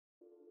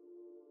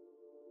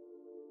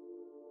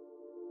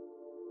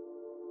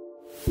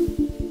A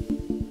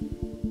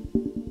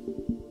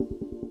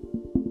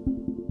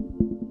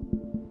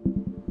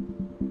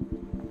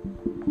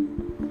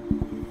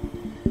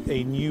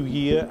new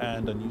year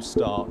and a new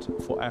start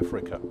for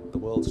Africa. The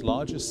world's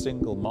largest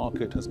single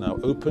market has now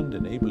opened,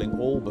 enabling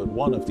all but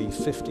one of the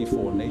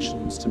 54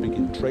 nations to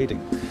begin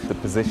trading. The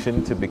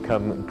position to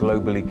become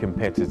globally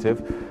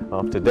competitive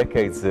after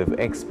decades of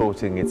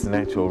exporting its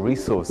natural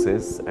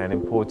resources and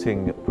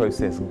importing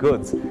processed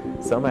goods,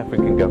 some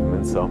African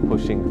governments are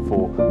pushing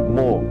for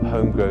more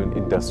homegrown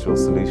industrial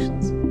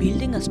solutions.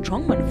 Building a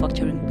strong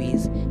manufacturing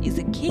base is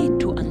the key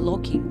to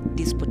unlocking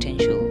this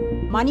potential.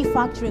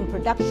 Manufacturing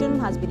production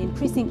has been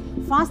increasing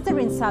faster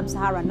in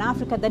sub-Saharan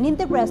Africa than in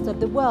the rest of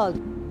the world.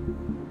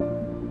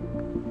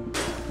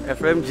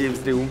 Ephraim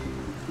James, the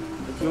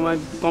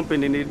human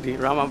company need the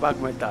Ramabak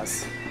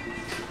Metals.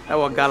 I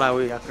work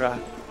Galloway, Accra,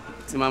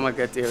 Timama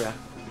Market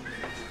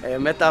area.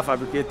 Metal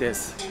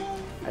fabricators.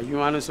 A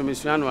human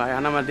solution, I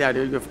am at the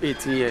age of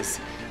 18 years.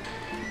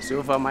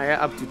 So far, my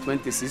up to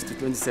 26 to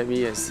 27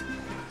 years.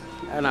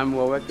 And I'm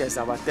workers,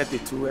 about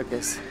 32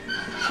 workers.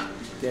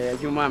 The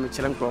human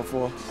Michelin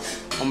Crawford.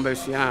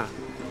 Ombeshia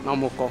na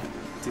moko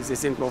ti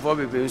se nkrofo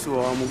bebe nso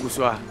o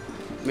muguso a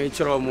me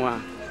chiro mu a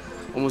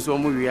omuso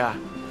mu wi a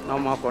na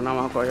mako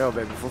ye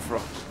obebi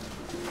foforo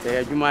te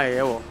adwuma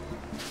ye wo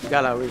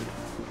Galloway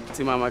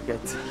Timama Market.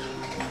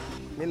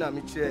 Me na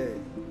me chire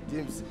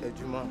James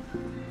adwuma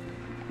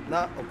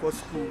na oko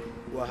school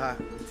wa ha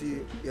ti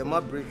ye ma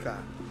breaker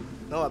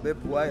na wa be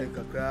bua ye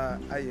kakra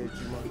aye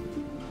adwuma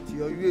ti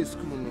yo wi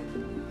school no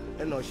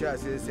e no sha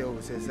se o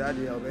se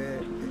sade ya be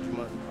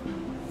adwuma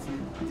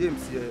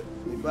James here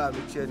me ba me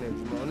chair na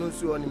adwuma ono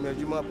so oni me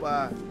adwuma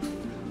pa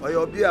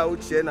oyo bi a wo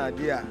chair na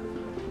de a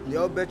ne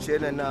obe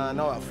chair na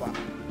wafa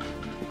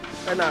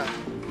na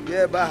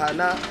ye ba ha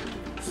na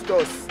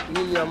stores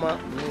ni nyama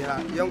ni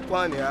ha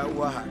yenkwa ne ha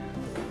wa ha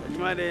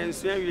adwuma de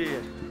enso awie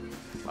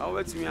ba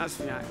wo betumi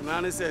asua na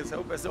ne se se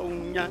wo pese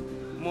unya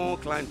mo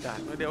client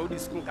no de odi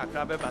school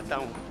kakra be bata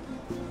ho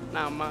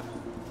na ama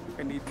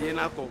eni die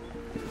na ko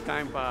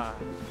kan pa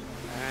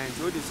and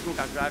so the school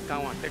kakra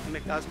kan wa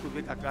technical school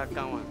be kakra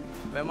kan wa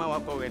be ma wa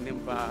ko we nim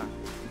pa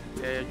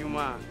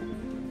adwuma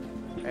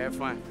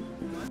fine.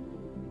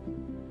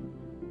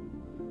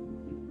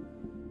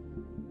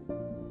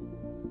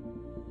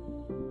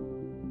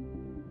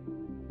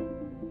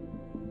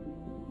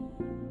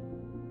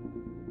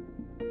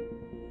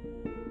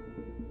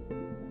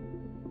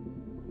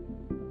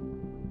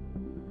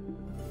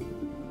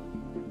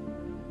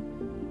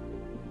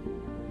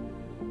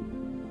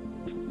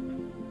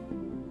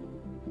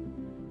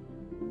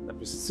 The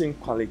Precision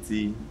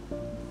Quality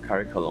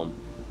curriculum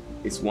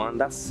is one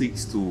that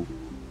seeks to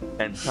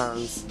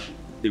enhance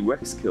the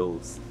work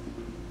skills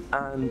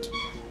and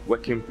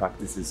working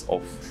practices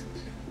of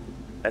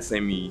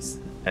SMEs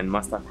and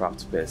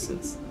mastercraft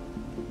persons.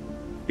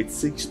 It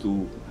seeks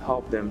to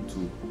help them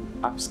to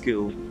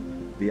upskill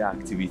their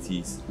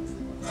activities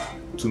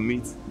to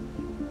meet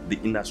the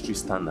industry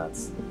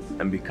standards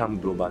and become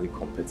globally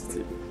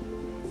competitive.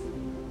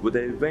 With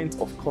the event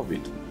of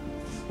COVID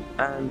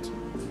and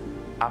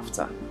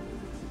after,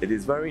 it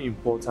is very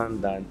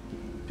important that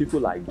people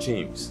like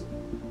James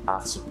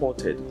are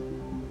supported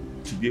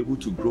to be able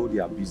to grow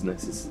their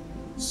businesses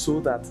so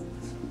that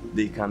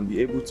they can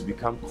be able to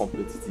become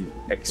competitive,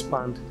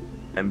 expand,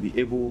 and be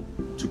able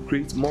to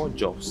create more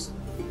jobs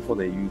for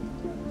the youth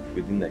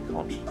within the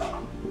country.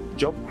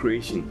 Job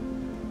creation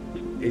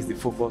is the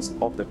focus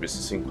of the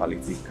Precision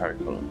Quality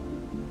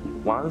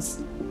curriculum.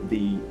 Once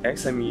the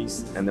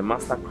SMEs and the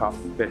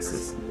mastercraft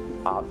persons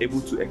are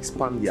able to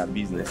expand their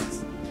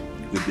businesses,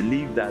 we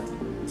believe that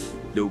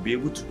they will be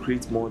able to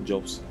create more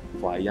jobs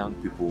for our young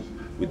people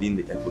within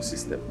the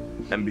ecosystem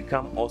and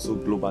become also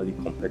globally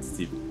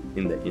competitive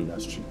in the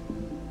industry.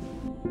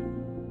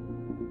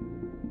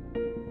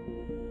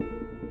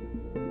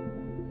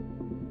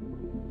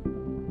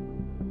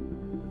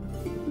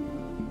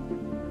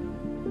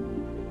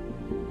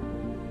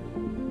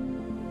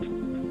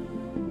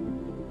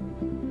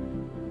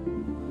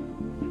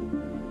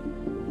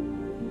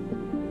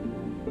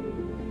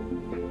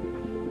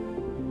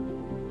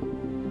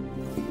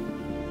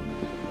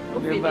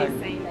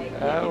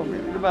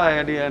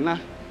 Goodbye,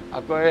 Diana.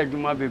 I call you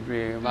my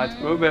baby, but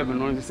probably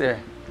no say.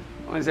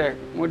 One say,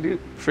 what do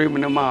frame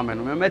in the mom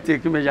and we may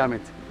take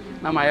measurement.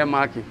 Now my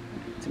marking.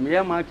 To me,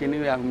 I'm marking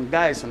you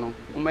guys, no,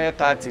 my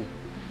cutting.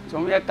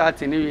 So we are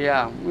cutting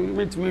here. We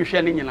meet me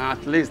sharing in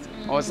at least.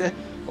 Or say,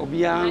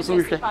 Obian so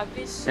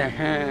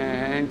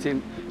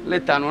and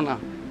later on.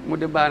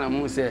 Mudebana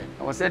mo say,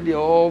 I said the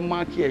old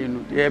mark here, you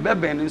know, the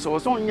baby, so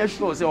on your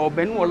show, say, or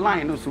Ben will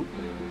line also.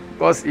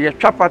 Because you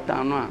trap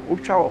pattern now,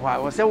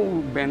 I say,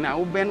 Ben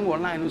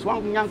online is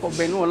one young of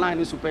Ben online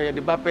is super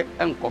the Bape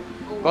uncle.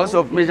 Because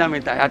of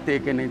measurement, I had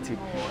taken it.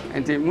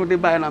 And the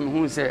Mudebana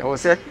who say, or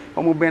say,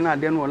 Omo Ben,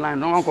 then online,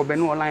 no uncle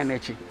Ben online.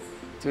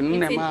 To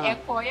Nema,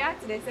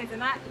 they said,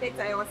 not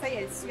later, I was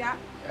saying, yeah,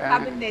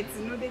 cabinet,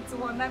 no, they to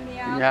one,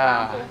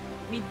 yeah,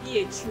 with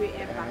DH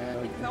ever.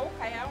 No,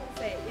 I won't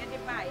say,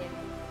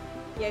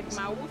 yeah,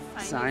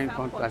 sign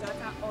contract.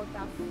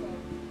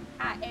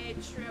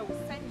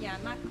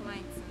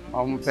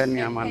 ɔmpɛ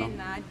nneɛma no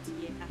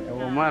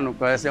ɛwɔ mu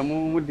anokorɛ sɛ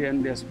mu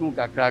deɛ spoon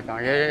kakra ka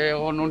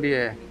yɛwɔ no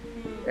deɛ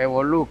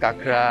ɛwɔ low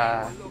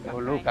kakra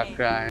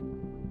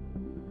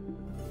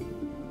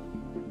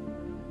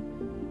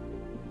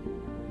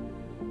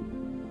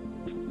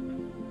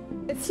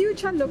The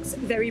future looks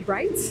very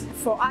bright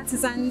for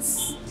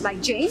artisans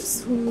like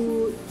James,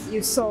 who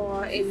you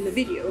saw in the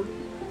video,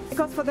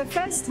 because for the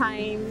first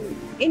time,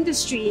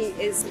 industry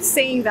is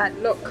saying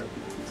that, look,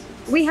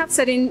 we have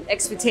certain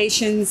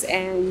expectations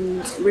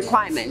and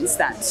requirements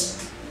that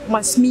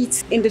must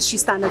meet industry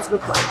standards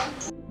look like.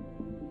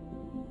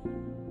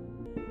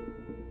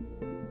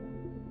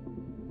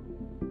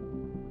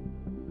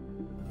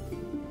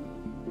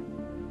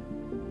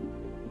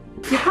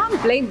 You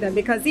can't blame them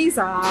because these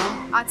are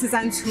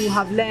artisans who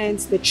have learned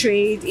the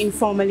trade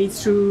informally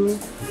through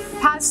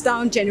passed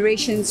down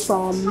generations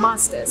from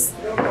masters.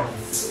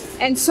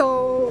 And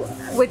so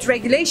with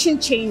regulation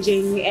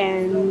changing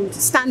and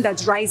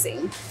standards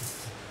rising,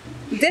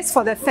 this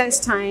for the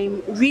first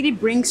time really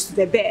brings to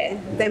the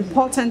bear the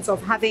importance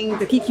of having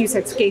the PQ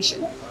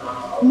certification,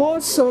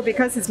 more so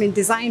because it's been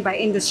designed by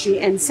industry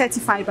and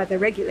certified by the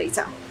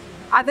regulator.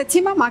 At the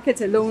timber market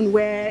alone,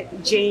 where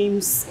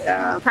James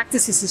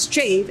practices his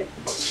trade,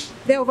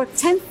 there are over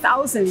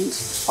 10,000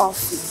 of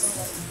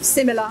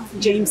similar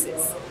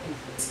Jameses.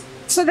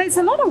 So there's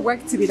a lot of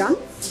work to be done.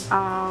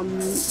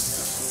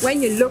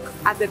 When you look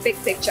at the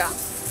big picture,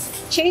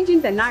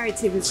 changing the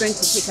narrative is going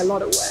to take a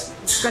lot of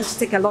work. It's going to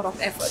take a lot of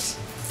effort.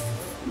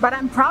 But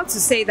I'm proud to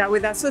say that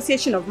with the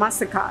Association of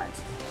MasterCard,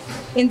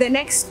 in the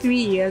next 3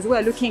 years,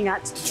 we're looking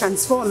at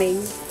transforming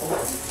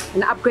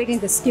and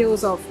upgrading the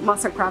skills of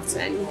master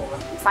craftsmen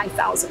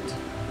 5,000.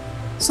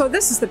 So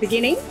this is the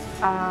beginning.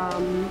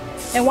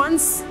 And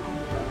once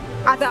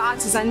other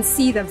artisans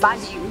see the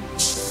value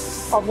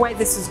of where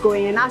this is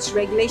going and as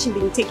regulation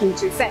being taken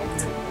into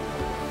effect,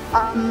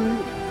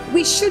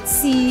 we should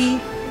see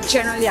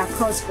generally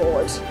across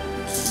board,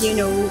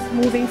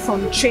 moving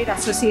from trade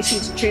association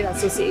to trade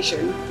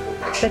association,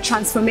 the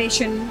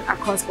transformation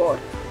across board.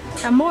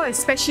 And more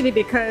especially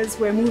because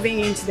we're moving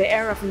into the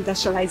era of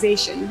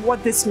industrialization,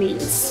 what this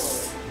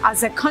means.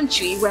 As a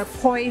country, we're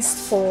poised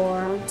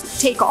for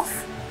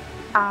takeoff.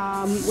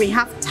 We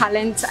have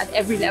talent at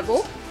every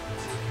level.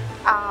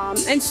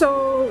 And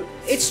so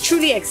it's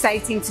truly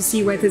exciting to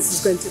see where this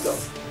is going to go.